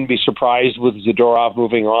we wouldn't be surprised with Zadorov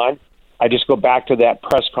moving on. I just go back to that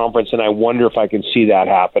press conference, and I wonder if I can see that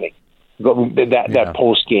happening. That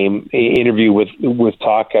post game interview with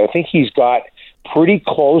Taka. I think he's got pretty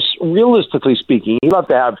close. Realistically speaking, he'd love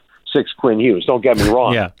to have 6 Quinn Hughes. Don't get me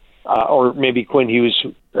wrong. Yeah. Or maybe Quinn Hughes,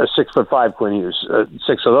 6'5" Quinn Hughes,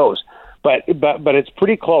 6 of those. But it's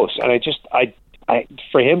pretty close. And I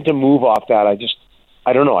for him to move off that,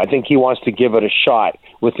 I don't know. I think he wants to give it a shot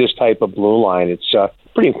with this type of blue line. It's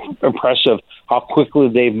pretty impressive how quickly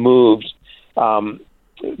they've moved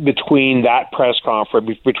between that press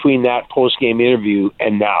conference, between that post game interview,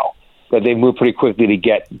 and now that they've moved pretty quickly to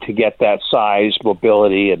get that size,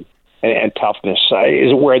 mobility, and toughness.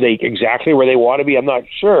 Is it exactly where they want to be? I'm not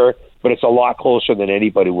sure, but it's a lot closer than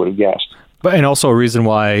anybody would have guessed. And also a reason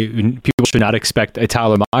why people should not expect a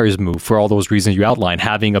Tyler Myers move for all those reasons you outlined.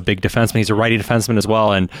 Having a big defenseman, he's a righty defenseman as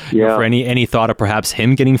well, and for any thought of perhaps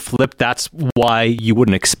him getting flipped, that's why you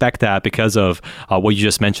wouldn't expect that, because of what you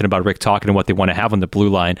just mentioned about Rick talking and what they want to have on the blue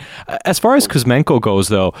line. As far as Kuzmenko goes,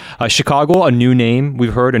 though, Chicago, a new name,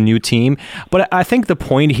 we've heard, a new team, but I think the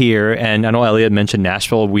point here, and I know Elliot mentioned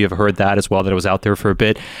Nashville, we have heard that as well, that it was out there for a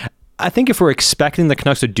bit. I think if we're expecting the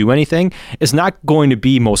Canucks to do anything, it's not going to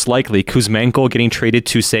be most likely Kuzmenko getting traded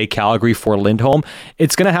to, say, Calgary for Lindholm.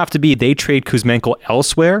 It's going to have to be they trade Kuzmenko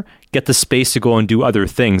elsewhere, get the space to go and do other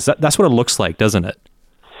things. That's what it looks like, doesn't it?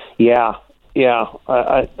 Yeah,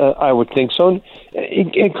 I would think so. And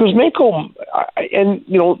Kuzmenko, and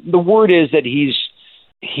the word is that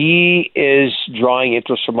he is drawing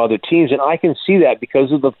interest from other teams, and I can see that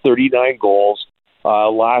because of the 39 goals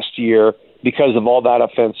last year, because of all that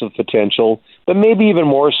offensive potential, but maybe even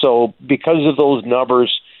more so because of those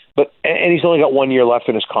numbers. And he's only got 1 year left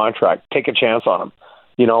in his contract. Take a chance on him,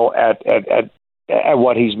 at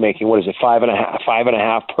what he's making. What is it,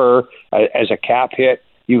 5.5 per as a cap hit?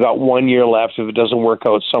 You got 1 year left if it doesn't work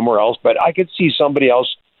out somewhere else. But I could see somebody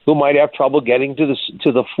else who might have trouble getting to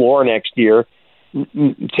the floor next year,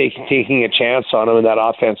 taking a chance on him and that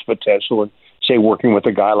offense potential. And say working with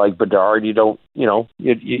a guy like Bedard, you don't know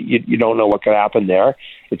what could happen there.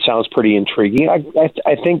 It sounds pretty intriguing.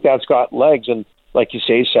 I think that's got legs, and like you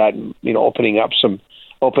say, Sat, opening up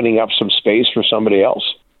some space for somebody else.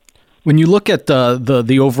 When you look at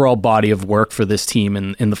the overall body of work for this team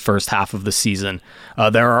in the first half of the season,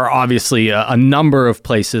 there are obviously a number of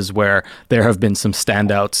places where there have been some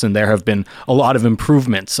standouts and there have been a lot of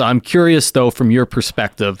improvements. I'm curious, though, from your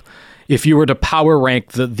perspective, if you were to power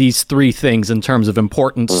rank these 3 things in terms of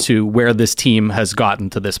importance to where this team has gotten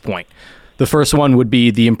to this point. The first one would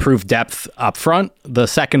be the improved depth up front. The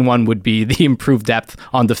second one would be the improved depth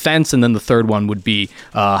on defense. And then the third one would be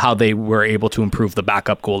how they were able to improve the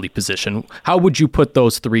backup goalie position. How would you put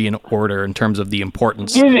those 3 in order in terms of the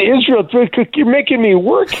importance? Israel, you're making me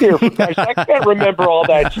work here. I can't remember all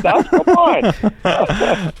that stuff. Come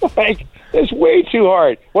on. It's way too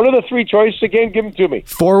hard. What are the 3 choices again? Give them to me.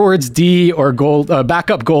 Forwards, D, or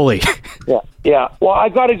backup goalie. Yeah. Well, I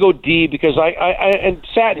got to go D because I and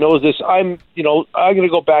Sat knows this. I'm going to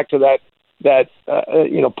go back to that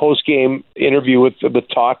post game interview with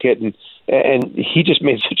Tocchet, and he just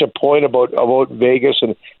made such a point about Vegas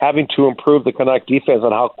and having to improve the Canuck defense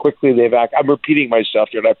and how quickly they've acted. I'm repeating myself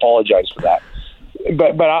here, and I apologize for that.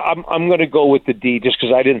 But I'm going to go with the D just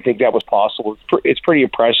because I didn't think that was possible. It's pretty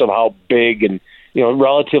impressive how big and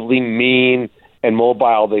relatively mean and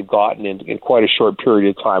mobile they've gotten in quite a short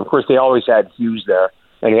period of time. Of course, they always had Hughes there,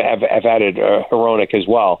 and have added Hronek as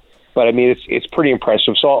well. But I mean, it's pretty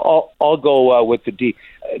impressive. So I'll go with the D.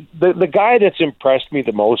 The guy that's impressed me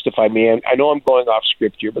the most, if I may, I know I'm going off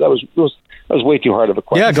script here, but that was way too hard of a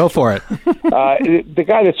question. Yeah, go for it. The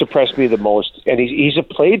guy that's impressed me the most, and he's a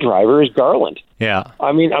play driver, is Garland. Yeah.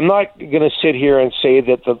 I mean, I'm not going to sit here and say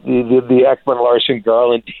that the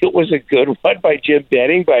Ekman-Larsson-Garland deal was a good one by Jim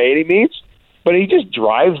Benning by any means, but he just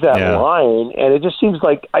drives that line, and it just seems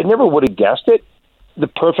like I never would have guessed it. The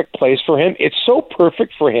perfect place for him. It's so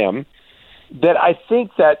perfect for him that I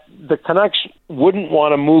think that the Canucks wouldn't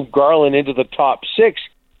want to move Garland into the top 6,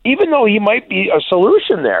 even though he might be a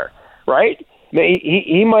solution there, right?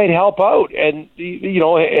 He might help out and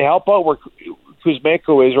help out where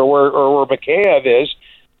Kuzmenko is or where Mikheyev is,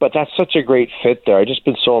 but that's such a great fit there. I've just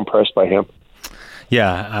been so impressed by him.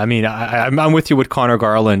 Yeah, I mean, I'm with you with Connor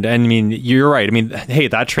Garland. And I mean, you're right. I mean, hey,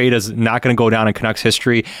 that trade is not going to go down in Canucks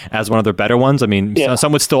history as one of their better ones. I mean,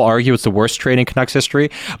 some would still argue it's the worst trade in Canucks history.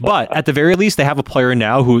 But at the very least, they have a player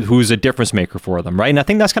now who's a difference maker for them, right? And I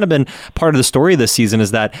think that's kind of been part of the story this season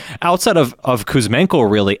is that outside of Kuzmenko,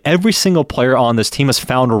 really, every single player on this team has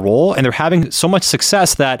found a role, and they're having so much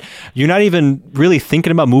success that you're not even really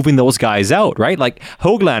thinking about moving those guys out, right? Like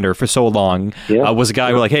Höglander for so long was a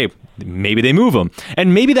guy who like, hey, maybe they move him.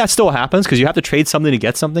 And maybe that still happens because you have to trade something to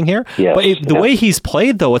get something here. Yes, but the way he's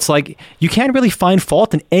played, though, it's like you can't really find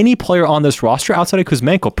fault in any player on this roster outside of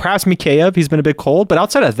Kuzmenko. Perhaps Mikheyev, he's been a bit cold. But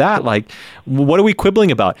outside of that, like, what are we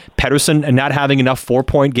quibbling about? Pettersson not having enough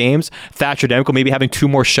 4-point games. Thatcher Demko maybe having 2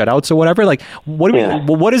 more shutouts or whatever. Like,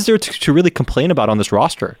 what is there to really complain about on this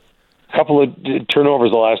roster? A couple of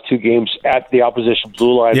turnovers the last 2 games at the opposition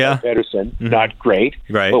blue line by Pettersson. Mm-hmm. Not great,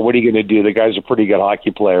 right? But what are you going to do? The guy's a pretty good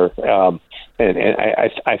hockey player, and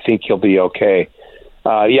I think he'll be okay.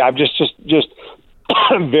 I'm just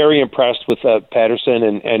very impressed with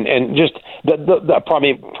Pettersson and just the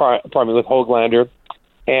problem with Höglander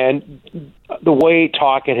and the way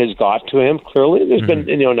Tocchet has got to him. Clearly, there's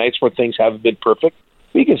been nights where things haven't been perfect.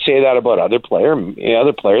 We can say that about other players.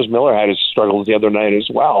 Miller had his struggles the other night as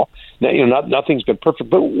well. Now, nothing's been perfect,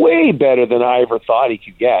 but way better than I ever thought he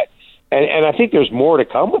could get. And I think there's more to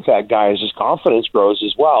come with that guy as his confidence grows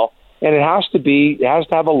as well. And it has to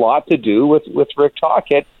have a lot to do with Rick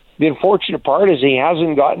Tocchet. The unfortunate part is he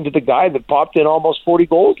hasn't gotten to the guy that popped in almost 40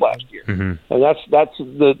 goals last year. Mm-hmm. And that's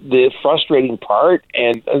the frustrating part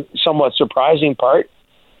and somewhat surprising part.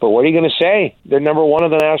 But what are you going to say? They're number 1 in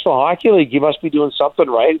the National Hockey League. You must be doing something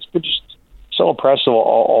right. It's been just so impressive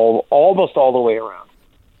almost all the way around.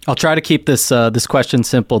 I'll try to keep this question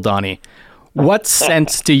simple, Donnie. What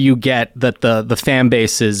sense do you get that the fan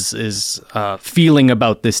base is feeling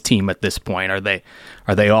about this team at this point? Are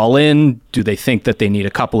they all in? Do they think that they need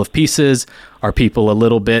a couple of pieces? Are people a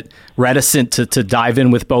little bit reticent to dive in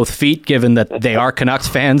with both feet, given that they are Canucks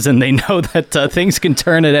fans and they know that things can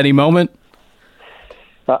turn at any moment?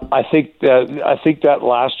 I think that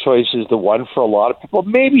last choice is the one for a lot of people.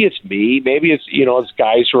 Maybe it's me. Maybe it's it's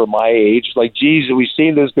guys who are my age. Like, geez, we've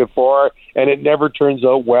seen this before, and it never turns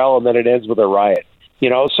out well, and then it ends with a riot.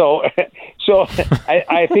 So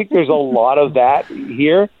I think there's a lot of that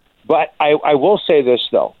here. But I will say this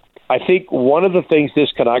though. I think one of the things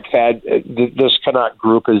this Canuck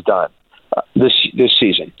group has done this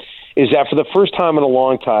season is that for the first time in a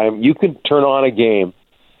long time, you can turn on a game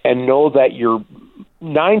and know that you're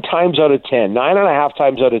 9.5 times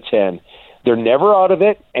out of 10, they're never out of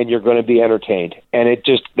it, and you're going to be entertained. And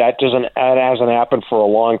that hasn't happened for a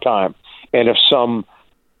long time. And if some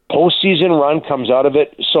postseason run comes out of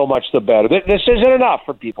it, so much the better. This isn't enough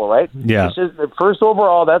for people, right? Yeah. This is first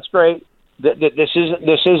overall. That's great. This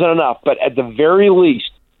isn't enough. But at the very least,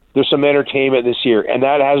 there's some entertainment this year, and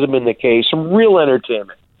that hasn't been the case. Some real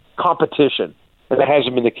entertainment, competition. And that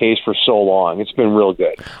hasn't been the case for so long. It's been real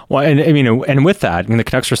good. Well, and with that, the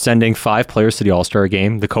Canucks are sending 5 players to the All-Star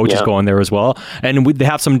game. The coach is going there as well. And they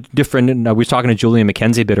have some different, we were talking to Julian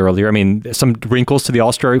McKenzie a bit earlier. I mean, some wrinkles to the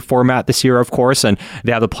All-Star format this year, of course. And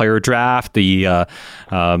they have the player draft, the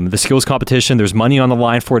skills competition. There's money on the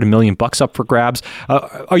line for it, $1 million up for grabs.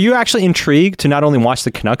 Are you actually intrigued to not only watch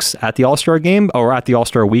the Canucks at the All-Star game or at the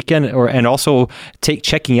All-Star weekend, and also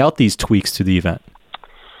checking out these tweaks to the event?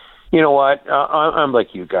 You know what? I'm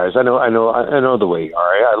like you guys. I know the way you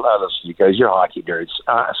are. I listen to you guys. You're hockey nerds.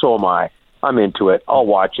 So am I. I'm into it. I'll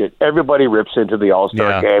watch it. Everybody rips into the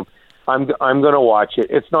All-Star game. I'm going to watch it.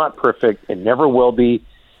 It's not perfect. It never will be.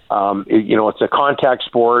 It's a contact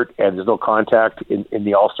sport, and there's no contact in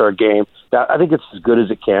the All-Star game. I think it's as good as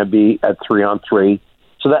it can be at 3-on-3.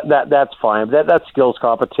 So that's fine. That skills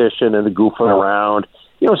competition and the goofing around.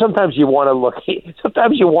 Sometimes you want to look.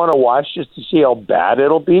 Sometimes you want to watch just to see how bad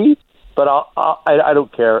it'll be. But I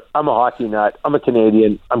don't care. I'm a hockey nut. I'm a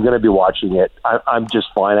Canadian. I'm going to be watching it. I'm just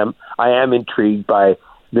fine. I am intrigued by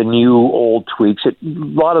the new old tweaks. A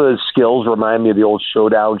lot of the skills remind me of the old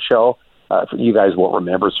Showdown show. You guys won't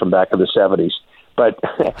remember, it's from back in the 70s. But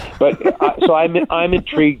so I'm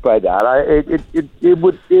intrigued by that.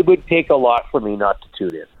 It would take a lot for me not to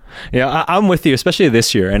tune in. Yeah, I'm with you, especially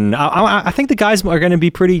this year. And I think the guys are going to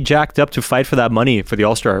be pretty jacked up to fight for that money for the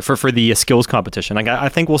All-Star, for the skills competition. Like, I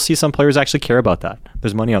think we'll see some players actually care about that.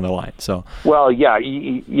 There's money on the line. So, well, yeah,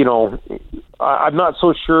 I'm not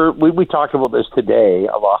so sure. We talked about this today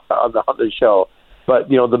a lot on the show. But,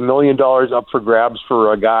 the $1 million up for grabs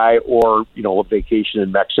for a guy or, a vacation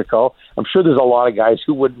in Mexico. I'm sure there's a lot of guys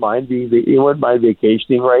who wouldn't mind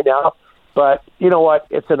vacationing right now. But you know what?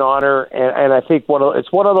 It's an honor, and I think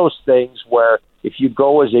it's one of those things where if you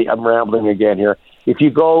go I'm rambling again here. If you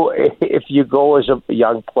go as a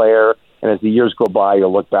young player, and as the years go by,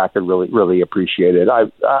 you'll look back and really, really appreciate it.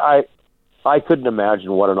 I couldn't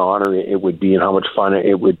imagine what an honor it would be and how much fun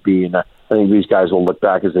it would be, and I think these guys will look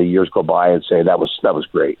back as the years go by and say that was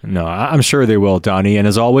great. No, I'm sure they will, Donnie. And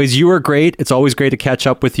as always, you are great. It's always great to catch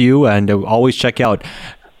up with you, and always check out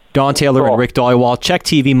Don Taylor and Rick Dollywall. Check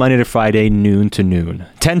TV Monday to Friday, noon to noon.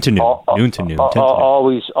 10 to noon. Noon to noon.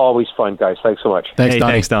 Always fun, guys. Thanks so much.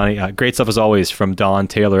 Thanks, Donnie. Great stuff as always from Don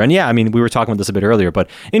Taylor. And yeah, I mean, we were talking about this a bit earlier, but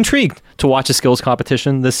intrigued to watch a skills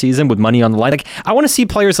competition this season with money on the line. Like, I want to see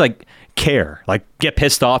players care, get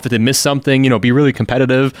pissed off if they miss something, be really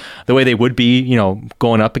competitive the way they would be,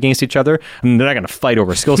 going up against each other. I mean, they're not going to fight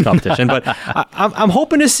over a skills competition, but I'm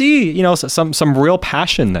hoping to see, some real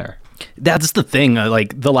passion there. That's the thing.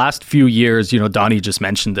 The last few years, Donnie just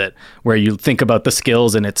mentioned it, where you think about the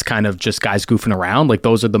skills and it's kind of just guys goofing around. Like,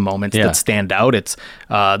 those are the moments that stand out. It's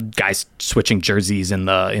guys switching jerseys in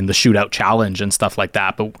the shootout challenge and stuff like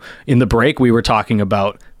that. But in the break, we were talking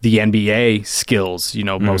about the NBA skills,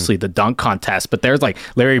 mostly the dunk contest. But there's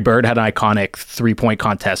Larry Bird had an iconic 3-point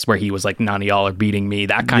contest where he was like, none of y'all are beating me,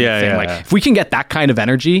 that kind of thing. If we can get that kind of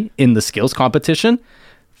energy in the skills competition,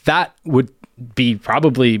 that would be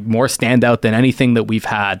probably more standout than anything that we've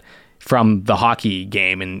had from the hockey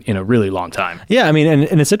game in a really long time. Yeah, I mean,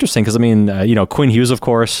 and it's interesting because, Quinn Hughes, of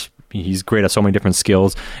course, he's great at so many different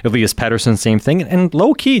skills. Elias Pettersson, same thing. And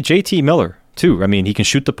low-key, JT Miller, too. I mean, he can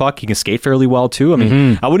shoot the puck. He can skate fairly well, too. I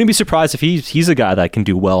mean, I wouldn't be surprised if he's a guy that can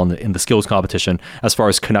do well in the skills competition as far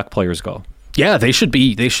as Canuck players go. Yeah, they should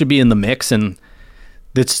be in the mix, and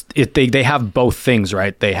they have both things,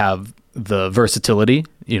 right? They have the versatility.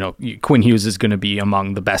 Quinn Hughes is going to be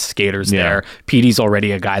among the best skaters there. Petey's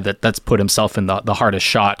already a guy that's put himself in the hardest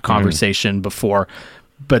shot conversation before.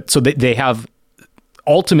 But so they have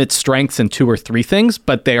ultimate strengths in 2 or 3 things,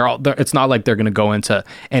 but it's not like they're going to go into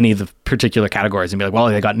any of the particular categories and be like, well,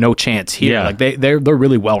 they got no chance here. Yeah. Like they're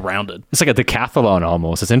really well rounded. It's like a decathlon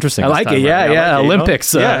almost. It's interesting. I like it. Yeah.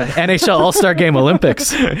 Olympics. NHL All-Star Game Olympics.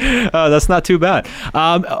 That's not too bad.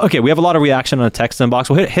 Okay, we have a lot of reaction on the text inbox.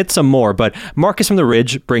 We'll hit some more, but Marcus from the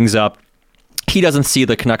Ridge brings up he doesn't see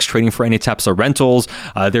the Canucks trading for any types of rentals.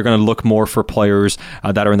 They're going to look more for players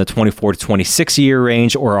that are in the 24 to 26 year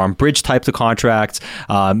range or on bridge types of contracts.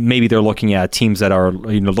 Maybe they're looking at teams that are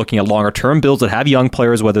looking at longer term builds that have young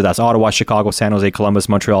players, whether that's Ottawa, Chicago, San Jose, Columbus,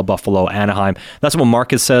 Montreal, Buffalo, Anaheim. That's what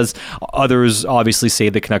Marcus says. Others obviously say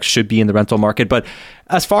the Canucks should be in the rental market. But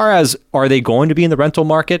as far as are they going to be in the rental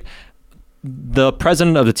market, the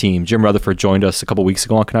president of the team, Jim Rutherford, joined us a couple weeks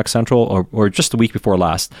ago on Canucks Central, or just the week before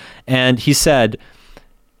last. And he said,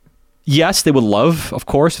 yes, they would love, of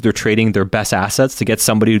course, if they're trading their best assets to get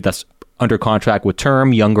somebody that's under contract with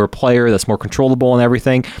term, younger player that's more controllable and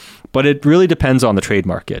everything. But it really depends on the trade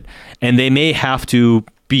market. And they may have to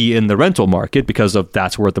be in the rental market because of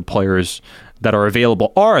that's where the players that are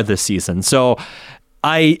available are this season. So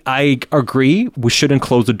I agree. We shouldn't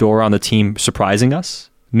close the door on the team surprising us,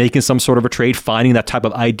 making some sort of a trade, finding that type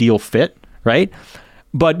of ideal fit, right?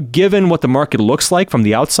 But given what the market looks like from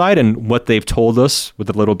the outside and what they've told us with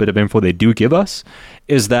a little bit of info they do give us,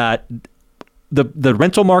 is that the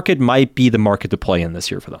rental market might be the market to play in this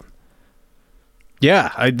year for them.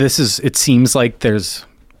 Yeah, it seems like there's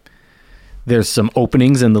some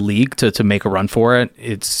openings in the league to make a run for it.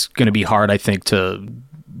 It's going to be hard, I think, to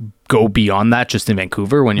go beyond that just in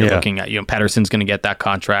Vancouver when you're looking at, Pettersson's going to get that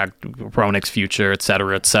contract, Hronek's future, et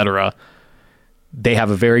cetera, et cetera. They have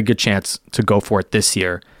a very good chance to go for it this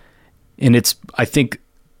year. And I think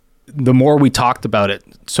the more we talked about it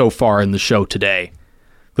so far in the show today,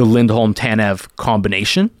 the Lindholm-Tanev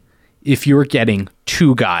combination, if you're getting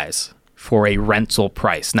two guys for a rental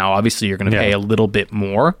price, now obviously you're going to pay a little bit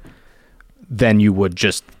more than you would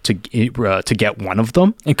just to get one of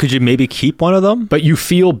them. And could you maybe keep one of them? But you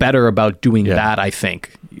feel better about doing that, I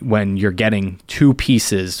think, when you're getting two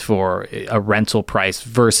pieces for a rental price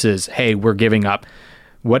versus, hey, we're giving up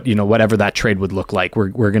whatever that trade would look like. We're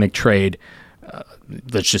going to trade,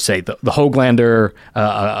 let's just say the Höglander,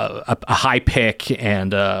 a high pick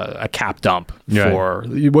and a cap dump for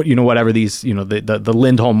whatever these, the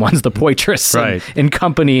Lindholm ones, the Poitras and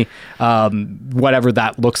company, whatever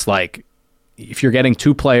that looks like. If you're getting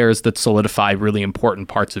two players that solidify really important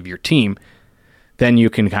parts of your team, then you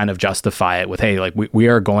can kind of justify it with, hey, like we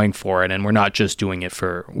are going for it, and we're not just doing it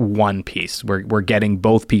for one piece. We're getting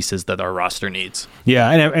both pieces that our roster needs.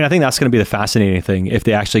 Yeah, and I think that's going to be the fascinating thing if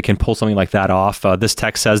they actually can pull something like that off. This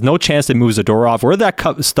text says, no chance they move Zadorov. Where did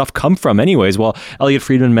that stuff come from anyways? Well, Elliot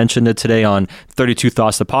Friedman mentioned it today on 32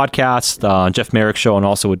 Thoughts, the podcast, on Jeff Merrick's show, and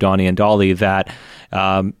also with Donnie and Dolly, that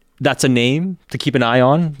that's a name to keep an eye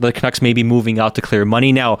on. The Canucks may be moving out to clear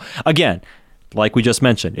money. Now, again, like we just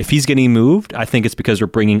mentioned, if he's getting moved, I think it's because we're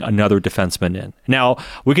bringing another defenseman in. Now,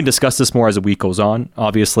 we can discuss this more as the week goes on,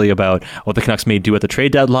 obviously, about what the Canucks may do at the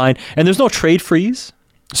trade deadline. And there's no trade freeze,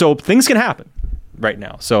 so things can happen right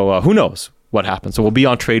now. So who knows what happens. So we'll be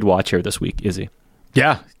on trade watch here this week, Izzy.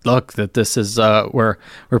 Yeah, look, that this is we're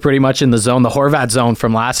pretty much in the zone, the Horvat zone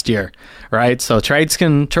from last year, right? So trades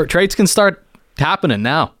can start happening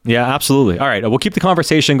now. Yeah, absolutely. All right, we'll keep the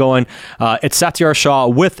conversation going. It's Satyar Shah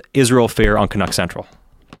with Israel Fair on Canuck Central.